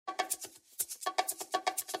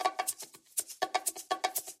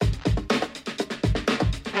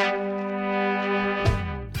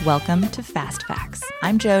Welcome to Fast Facts.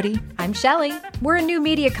 I'm Jody. I'm Shelly. We're a new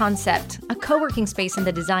media concept, a co-working space in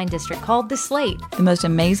the design district called The Slate. The most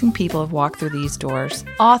amazing people have walked through these doors.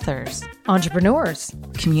 Authors, Entrepreneurs,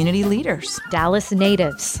 community leaders, Dallas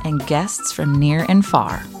natives, and guests from near and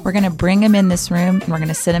far. We're going to bring them in this room, and we're going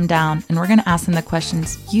to sit them down, and we're going to ask them the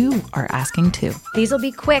questions you are asking too. These will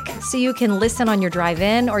be quick, so you can listen on your drive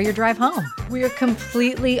in or your drive home. We're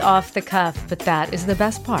completely off the cuff, but that is the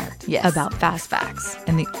best part about Fast Facts.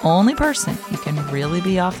 And the only person you can really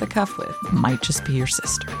be off the cuff with might just be your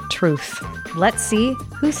sister. Truth. Let's see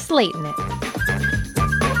who's slating it.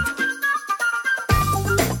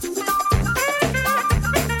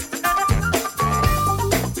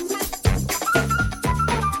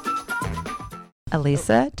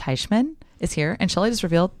 Alysa Teichman is here, and Shelly just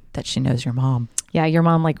revealed that she knows your mom. Yeah, your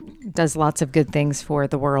mom does lots of good things for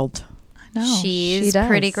the world. No, She's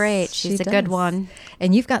pretty great. She's a good one.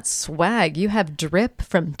 And you've got swag. You have drip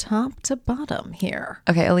from top to bottom here.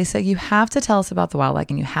 Okay, Alysa, you have to tell us about the Wildlike,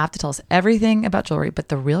 and you have to tell us everything about jewelry. But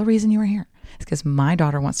the real reason you are here is because my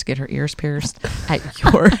daughter wants to get her ears pierced at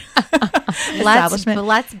your establishment.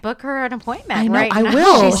 Let's book her an appointment. I know, right I now.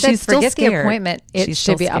 will. She said, She's still forget scared. the appointment. It She's should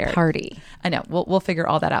still be a scared. party. I know. We'll figure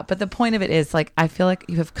all that out. But the point of it is, I feel like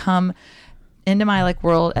you have come into my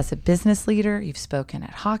world as a business leader. You've spoken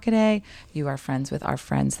at Hockaday. You are friends with our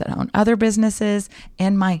friends that own other businesses.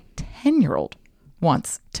 And my 10-year-old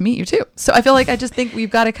wants to meet you too. So I feel like I just think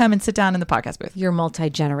we've got to come and sit down in the podcast booth. You're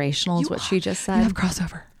multi-generational is what she just said. You have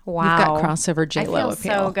crossover. Wow. You've got crossover I J-Lo feel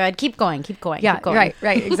appeal. so good. Keep going. Yeah, keep going. right,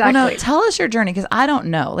 exactly. Well, no, tell us your journey, because I don't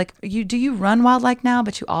know. Do you run Wildlike now,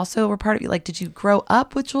 but you also were part of it? Did you grow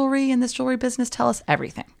up with jewelry in this jewelry business? Tell us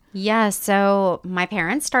everything. Yeah, so my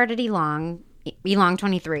parents started Ylang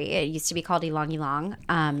 23. It used to be called Ylang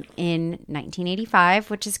in 1985,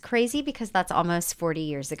 which is crazy because that's almost 40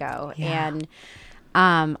 years ago. Yeah. And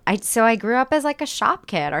I grew up as a shop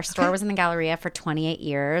kid. Our store was in the Galleria for 28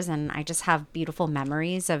 years, and I just have beautiful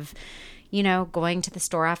memories of, going to the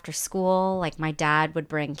store after school. My dad would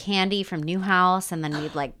bring candy from Newhouse, and then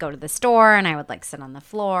we'd go to the store, and I would sit on the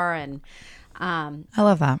floor. And I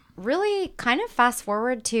love that. really kind of fast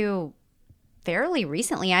forward to fairly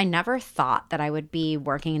recently, I never thought that I would be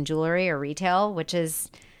working in jewelry or retail, which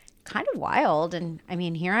is kind of wild. And I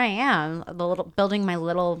mean, here I am, building my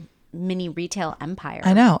little mini retail empire.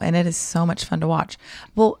 I know, and it is so much fun to watch.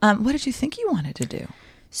 Well, what did you think you wanted to do?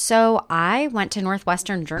 So I went to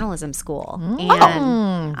Northwestern Journalism School, and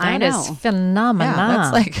I That know. is phenomenal.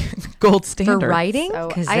 Yeah, that's gold standard. for writing? So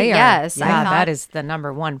Because I- they are. yes, I yeah, thought- that is the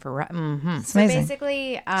number one for writing. It's So amazing.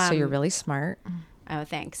 basically, So you're really smart. Oh,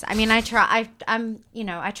 thanks. I mean, I try.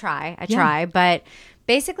 I try. But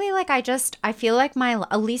basically, I feel like my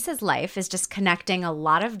Alysa's life is just connecting a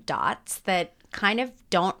lot of dots that kind of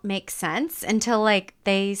don't make sense until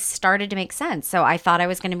they started to make sense. So I thought I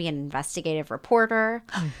was going to be an investigative reporter.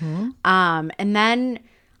 And then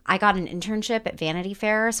I got an internship at Vanity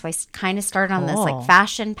Fair. So I kind of started on this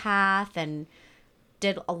fashion path and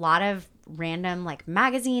did a lot of random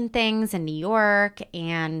magazine things in New York.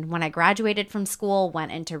 And when I graduated from school,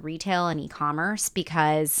 went into retail and e-commerce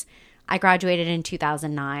because I graduated in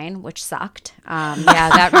 2009, which sucked. Yeah,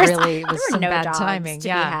 that really was There were some no bad jobs timing. to be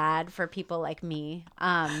had for people like me.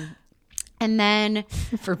 And then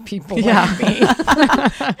For people like me.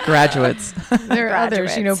 Graduates. There are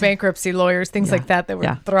others, bankruptcy lawyers, things like that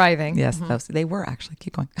were thriving. Yes, they were actually.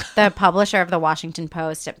 Keep going. the publisher of the Washington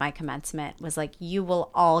Post at my commencement was like, "You will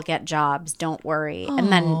all get jobs. Don't worry."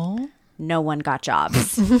 And then no one got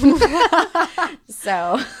jobs.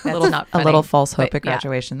 So That's not A funny. little false hope But, at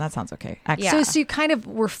graduation. That sounds okay. Yeah. So you kind of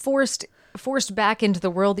were forced back into the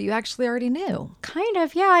world that you actually already knew. kind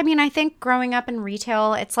of, yeah. I mean, I think growing up in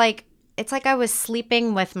retail, it's like I was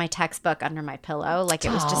sleeping with my textbook under my pillow. It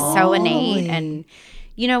was just so innate. And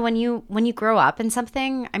when you grow up in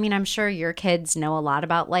something, I mean, I'm sure your kids know a lot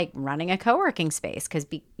about running a co-working space because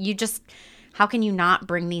you just, how can you not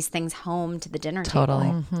bring these things home to the dinner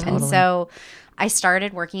Totally. table? And so I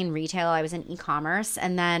started working in retail. I was in e-commerce,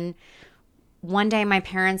 and then one day my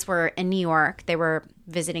parents were in New York. They were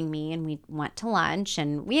visiting me, and we went to lunch,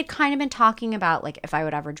 and we had kind of been talking about if I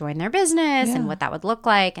would ever join their business and what that would look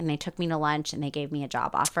like. And they took me to lunch and they gave me a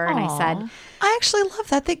job offer. And I said, I actually love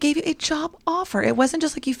that they gave you a job offer. It wasn't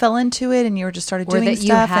just you fell into it and you were just started Or doing that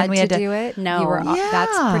stuff you had and we to had to do it. No. You were,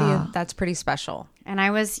 Yeah. that's pretty special. and I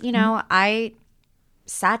was, I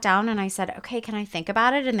sat down and I said, okay, can I think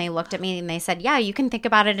about it? And they looked at me and they said, yeah, you can think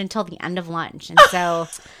about it until the end of lunch. And so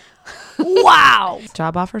Wow.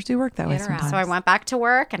 Job offers do work that way sometimes. So I went back to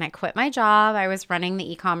work and I quit my job. I was running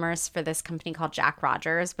the e-commerce for this company called Jack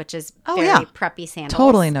Rogers, which is very preppy sandals.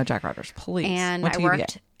 Totally no Jack Rogers, please. And I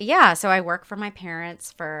worked, so I worked for my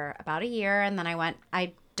parents for about a year, and then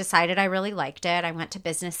I decided I really liked it. I went to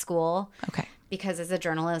business school. Okay. Because as a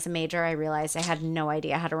journalism major, I realized I had no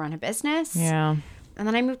idea how to run a business. Yeah. And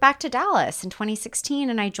then I moved back to Dallas in 2016,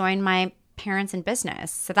 and I joined my parents in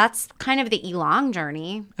business. So that's kind of the Ylang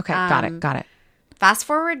journey. Okay, got it. Fast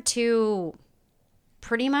forward to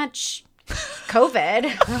pretty much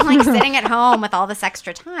COVID. I'm like sitting at home with all this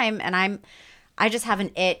extra time, and I just have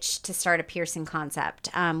an itch to start a piercing concept.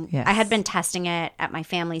 Yes. I had been testing it at my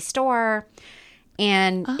family store,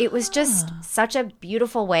 and it was just such a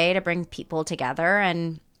beautiful way to bring people together.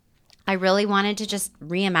 And I really wanted to just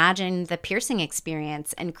reimagine the piercing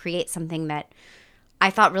experience and create something that I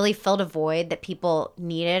thought really filled a void that people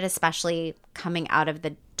needed, especially coming out of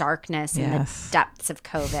the darkness and the depths of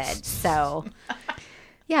COVID. So,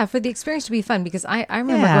 yeah, for the experience to be fun, because I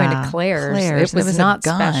remember going to Claire's. It was not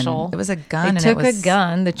special. It was a gun. It took a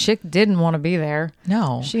gun. The chick didn't want to be there.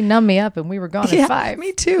 No. She numbed me up and we were gone at 5.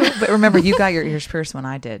 Me too. But remember, you got your ears pierced when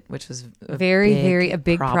I did, which was a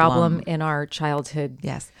big problem in our childhood.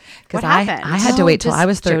 Yes. What happened? I had to wait till I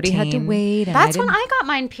was 13. Jody had to wait. That's when I got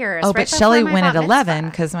mine pierced. Oh, but Shelly went at 11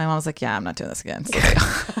 because my mom was like, yeah, I'm not doing this again.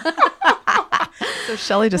 So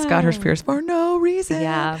Shelly just got hers pierced for no reason.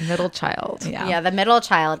 Yeah, middle child. Yeah, the middle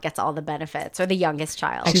child gets all the benefits, or the youngest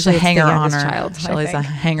child. She's a hanger-oner. Shelly's a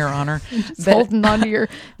hanger-oner. Holding onto your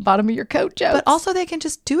bottom of your coat, Joe. But also they can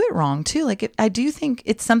just do it wrong too. Like I do think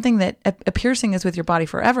it's something that a piercing is with your body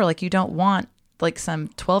forever. Like you don't want like some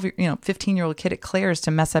 15-year-old kid at Claire's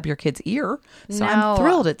to mess up your kid's ear. So I'm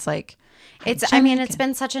thrilled. It's like it's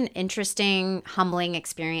been such an interesting, humbling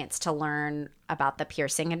experience to learn about the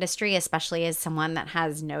piercing industry, especially as someone that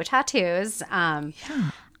has no tattoos. I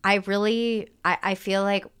feel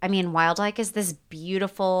like, Wildlike is this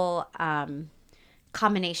beautiful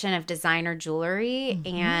combination of designer jewelry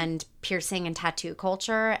and piercing and tattoo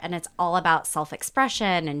culture. And it's all about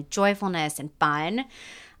self-expression and joyfulness and fun.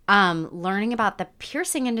 Learning about the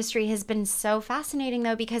piercing industry has been so fascinating,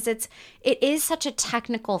 though, because it is such a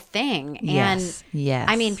technical thing. And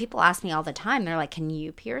yes. People ask me all the time. They're like, "Can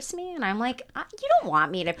you pierce me?" And I'm like, "You don't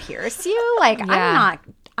want me to pierce you. Like,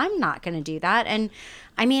 I'm not going to do that." And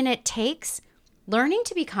it takes learning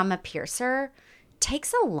to become a piercer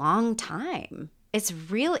takes a long time. It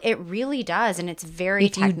really does, and it's very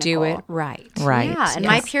technical. If you do it right. Yeah, and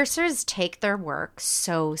my piercers take their work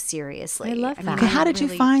so seriously. I love that. Okay, how did you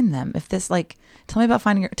find them? If this tell me about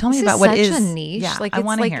finding tell me about what is such a niche. Yeah, like I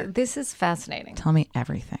want to hear. This is fascinating. Tell me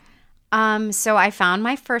everything. So I found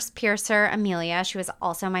my first piercer, Amelia. She was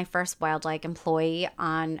also my first Wildlike employee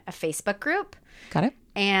on a Facebook group. Got it.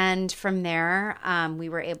 And from there, we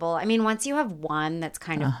were able, once you have one that's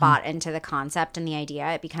kind of bought into the concept and the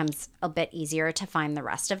idea, it becomes a bit easier to find the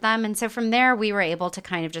rest of them. And so from there, we were able to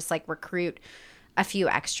kind of just like recruit a few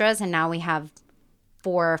extras. And now we have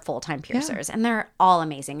 4 full-time piercers. And they're all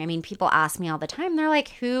amazing. People ask me all the time, they're like,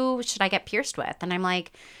 who should I get pierced with? And I'm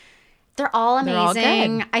like, they're all amazing. They're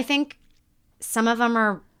all good. I think some of them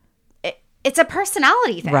are... It's a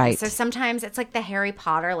personality thing. Right. So sometimes it's like the Harry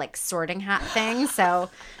Potter like sorting hat thing. So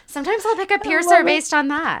sometimes I'll pick a piercer based on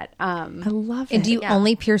that. I love it. And do you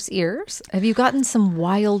only pierce ears? Have you gotten some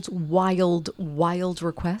wild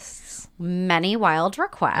requests? Many wild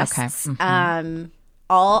requests. Okay. Mm-hmm.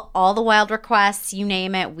 All the wild requests, you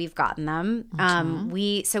name it, we've gotten them.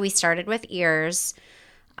 We started with ears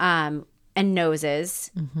and noses,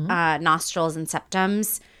 nostrils and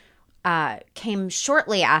septums. Came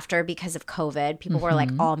shortly after because of COVID. People were like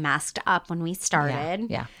all masked up when we started.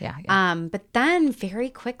 Yeah. But then very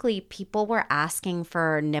quickly, people were asking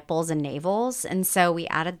for nipples and navels, and so we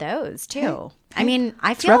added those too.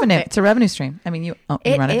 I feel revenue. It's a revenue stream. You run a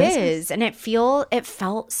business. It is, and I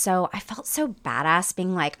felt so badass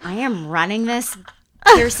being like, I am running this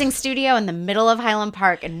piercing studio in the middle of Highland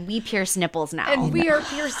Park, and we pierce nipples now. And we are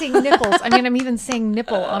piercing nipples. I'm even saying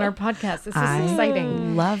nipple on our podcast. This is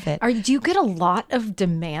exciting. Love it. Do you get a lot of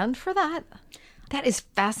demand for that? That is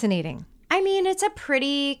fascinating. It's a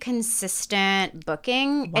pretty consistent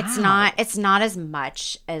booking. Wow. It's not as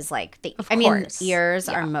much as like the. Ears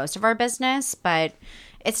are most of our business, but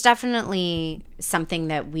it's definitely something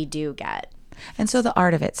that we do get. And so the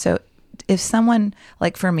art of it. So if someone,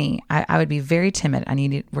 like for me, I would be very timid.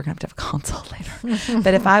 We're going to have a consult later.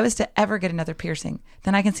 But if I was to ever get another piercing,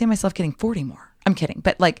 then I can see myself getting 40 more. I'm kidding.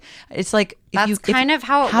 But it's like, how does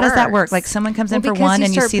works. that work? Like someone comes in for one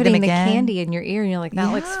and you see them again. You start putting the candy in your ear and you're like,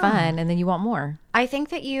 that looks fun. And then you want more. I think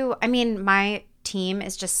that my team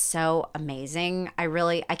is just so amazing.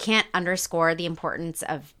 I can't underscore the importance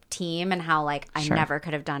of team and how like I never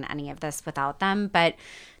could have done any of this without them. But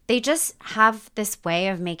they just have this way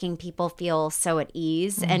of making people feel so at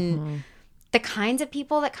ease. And the kinds of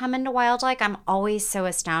people that come into Wildlike, I'm always so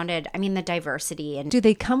astounded. I mean, the diversity. And do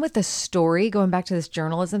they come with a story? Going back to this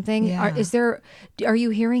journalism thing, Yeah. Are you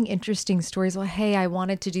hearing interesting stories? Well, hey, I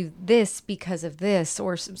wanted to do this because of this,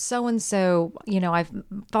 or so and so. I've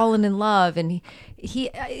fallen in love, and he.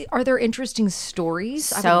 Are there interesting stories?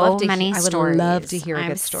 So many stories. I would love to hear a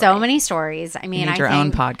good story. So many stories. I mean, You need your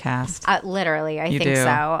own podcast. Literally, I think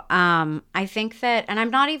so. I think that, and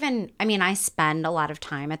I'm not even. I mean, I spend a lot of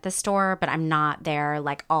time at the store, but I'm not there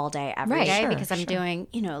like all day every day because I'm doing,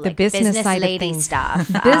 like the business side lady of things.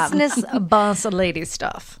 stuff. Business boss lady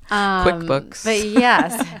stuff. QuickBooks. But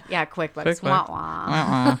yes. Yeah, QuickBooks. QuickBooks. Wah,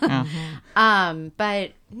 wah. Yeah.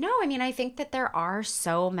 But no, I mean, I think that there are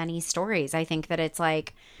so many stories. I think that it's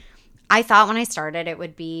like, I thought when I started it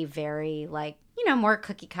would be very like, more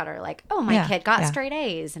cookie cutter, like, oh, my kid got straight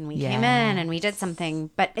A's and we came in and we did something.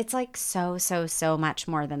 But it's like so much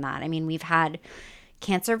more than that. I mean, we've had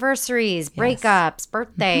cancerversaries, breakups,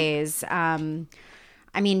 birthdays.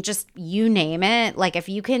 I mean, just you name it. Like if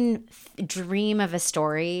you can dream of a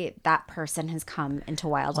story, that person has come into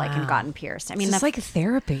Wildlike and gotten pierced. I mean, that's like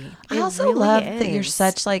therapy. I also really love that you're is.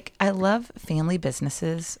 such like, I love family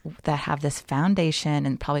businesses that have this foundation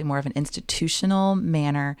and probably more of an institutional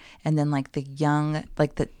manner. And then like the young,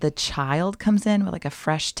 like the child comes in with like a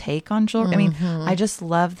fresh take on jewelry. I mean, I just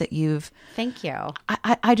love that Thank you.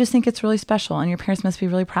 I just think it's really special, and your parents must be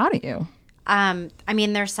really proud of you. I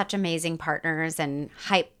mean, they're such amazing partners and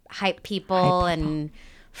hype people and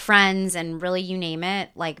friends, and really you name it.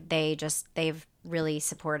 Like they've really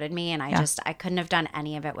supported me, and I couldn't have done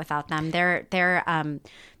any of it without them.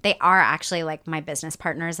 They are actually like my business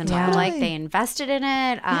partners in Wildlike. They invested in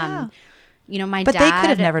it. My But dad. they could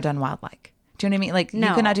have never done Wildlike. Do you know what I mean? Like No.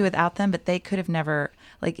 you could not do without them, but they could have never,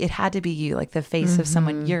 like it had to be you, like the face of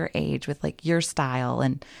someone your age with like your style.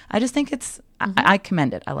 And I just think I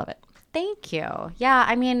commend it. I love it. Thank you. Yeah,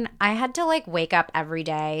 I mean, I had to like wake up every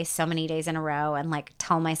day, so many days in a row, and like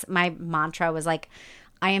tell my mantra was like,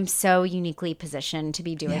 I am so uniquely positioned to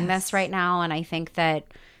be doing this right now. And I think that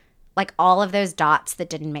like all of those dots that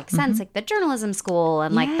didn't make sense, like the journalism school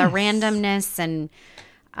and like the randomness, and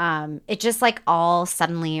it just like all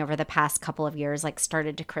suddenly over the past couple of years like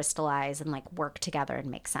started to crystallize and like work together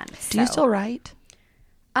and make sense. Do you still write?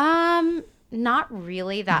 Not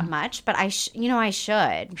really that much, but I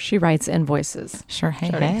should. She writes invoices. Sure. Hey.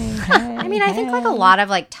 I mean, I think like a lot of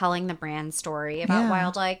like telling the brand story about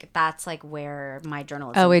Wildlike, that's like where my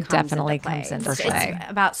journalism it comes definitely into play. comes into It's play.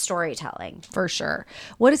 about storytelling. For sure.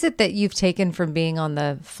 What is it that you've taken from being on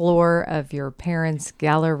the floor of your parents'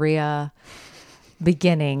 Galleria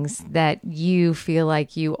beginnings that you feel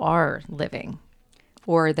like you are living,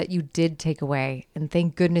 or that you did take away, and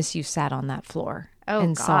thank goodness you sat on that floor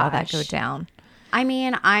and saw that go down? I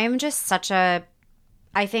mean, I'm just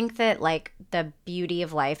I think that like the beauty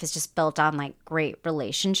of life is just built on like great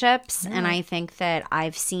relationships. And I think that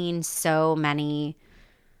I've seen so many,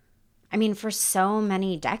 I mean, for so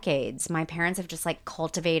many decades, my parents have just like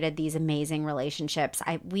cultivated these amazing relationships.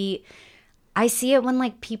 I see it when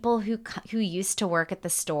like people who used to work at the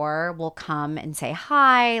store will come and say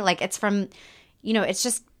hi. Like it's from, it's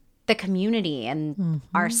just the community and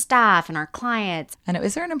our staff and our clients. I know.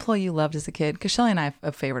 Is there an employee you loved as a kid? Because Shelly and I have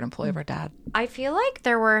a favorite employee of our dad. I feel like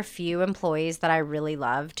there were a few employees that I really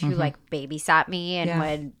loved who like babysat me and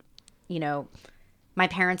would, my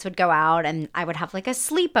parents would go out and I would have like a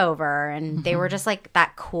sleepover, and they were just like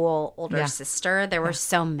that cool older sister. There were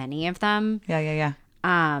so many of them. Yeah.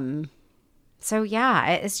 So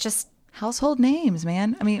yeah, it's just Household names,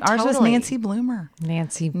 man. I mean, ours was Totally. Nancy Bloomer.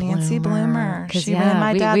 Nancy Bloomer. She ran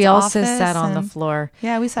my dad's we also office sat on the and- floor.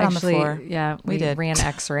 Yeah, we sat Actually, on the floor. Yeah, we did. ran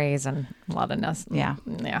X-rays and a lot of Yeah.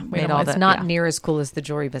 Made all it's not near as cool as the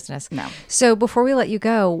jewelry business. No. So before we let you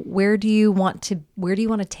go, where do you want to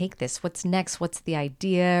take this? What's next? What's the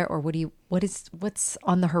idea, or what's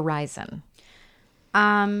on the horizon?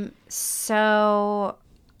 So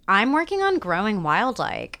I'm working on growing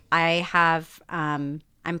Wildlike. I have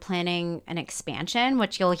I'm planning an expansion,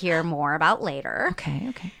 which you'll hear more about later.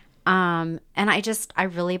 Okay. And I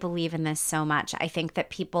really believe in this so much. I think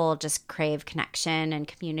that people just crave connection and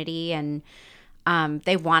community, and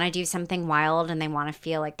they want to do something wild, and they want to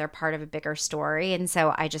feel like they're part of a bigger story. And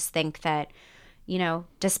so I just think that,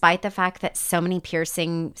 despite the fact that so many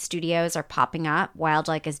piercing studios are popping up,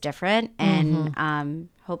 Wildlike is different. And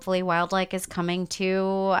hopefully Wildlike is coming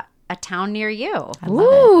to a town near you. I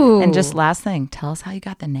love it. And just last thing, tell us how you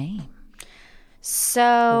got the name. So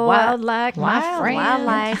Wildlike, my friend.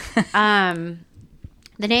 Wildlike.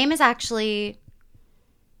 The name is actually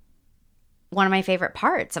one of my favorite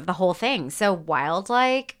parts of the whole thing. So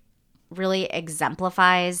Wildlike really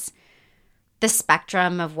exemplifies the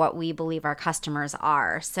spectrum of what we believe our customers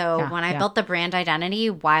are. So when I built the brand identity,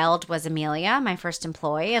 Wild was Amelia, my first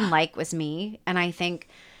employee, and Like was me. And I think,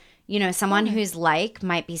 you know, someone who's like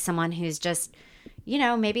might be someone who's just, you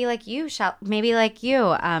know, maybe like you, Shelly,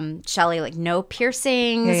 like no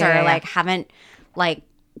piercings or like haven't like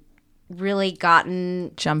really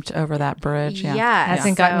gotten jumped over that bridge. Yeah.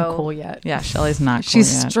 Hasn't gotten cool yet. Yeah, Shelly's not cool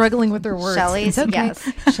She's yet. struggling with her words. Shelly's, It's okay.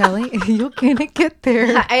 yes. Shelly, you're gonna get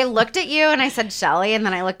there. I looked at you and I said Shelly, and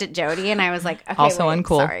then I looked at Jody and I was like, okay, Also wait,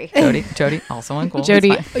 uncool. Sorry. Jody, also uncool.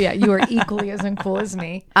 Jody, It's fine. yeah, you are equally as uncool as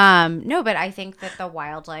me. No, but I think that the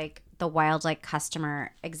Wildlike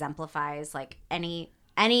customer exemplifies like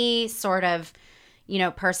any sort of, you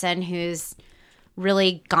know, person who's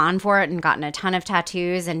really gone for it and gotten a ton of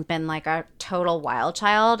tattoos and been like a total wild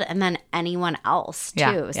child, and then anyone else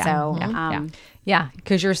too. Yeah,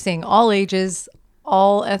 because you're seeing all ages,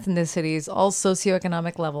 all ethnicities, all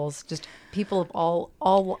socioeconomic levels, just people of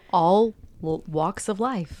all walks of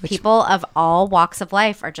life. People of all walks of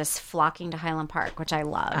life are just flocking to Highland Park, which I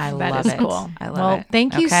love. I That love is it. cool. I love well, it.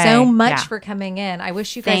 thank you Okay. so much Yeah. for coming in. I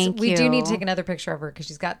wish you guys. Thank we do need to you. take another picture of her because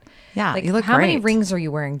she's got. Yeah, like, you look how many great. rings are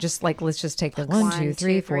you wearing? Just like let's just take the 1, 2,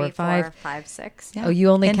 3, 4, 5. 5, 6. Yeah. Oh, you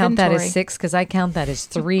only count that Inventory. as 6 because I count that as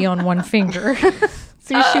 3 on one finger.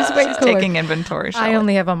 See, she's way She's cooler. taking inventory. Shelley. I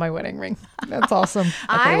only have on my wedding ring. That's awesome.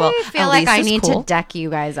 I well, feel like I Alysa's need cool. to deck you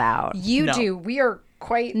guys out. You No. do. We are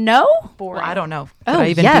quite No? boring. Well, I don't know. Could Oh, I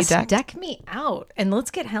even yes. be decked? Deck me out. And let's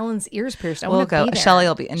get Helen's ears pierced. I We'll want to go. be there. Shelly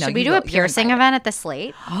will be. No, Should we you do go. a piercing You're event at the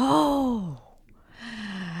Slate?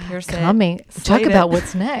 Pierce it. Coming. Talk Slate about it.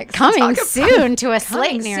 what's next. Coming soon to a Slate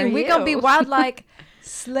Coming near soon. you. We're going to be Wildlike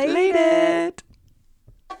slated.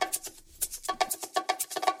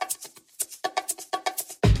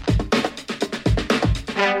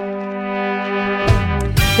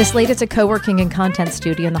 The Slate is a co-working and content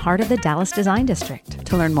studio in the heart of the Dallas Design District.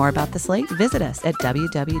 To learn more about The Slate, visit us at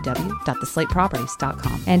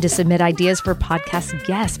www.theslateproperties.com. And to submit ideas for podcast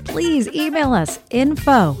guests, please email us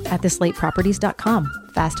info@theslateproperties.com.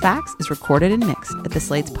 Fast Facts is recorded and mixed at The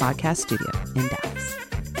Slate's podcast studio in Dallas.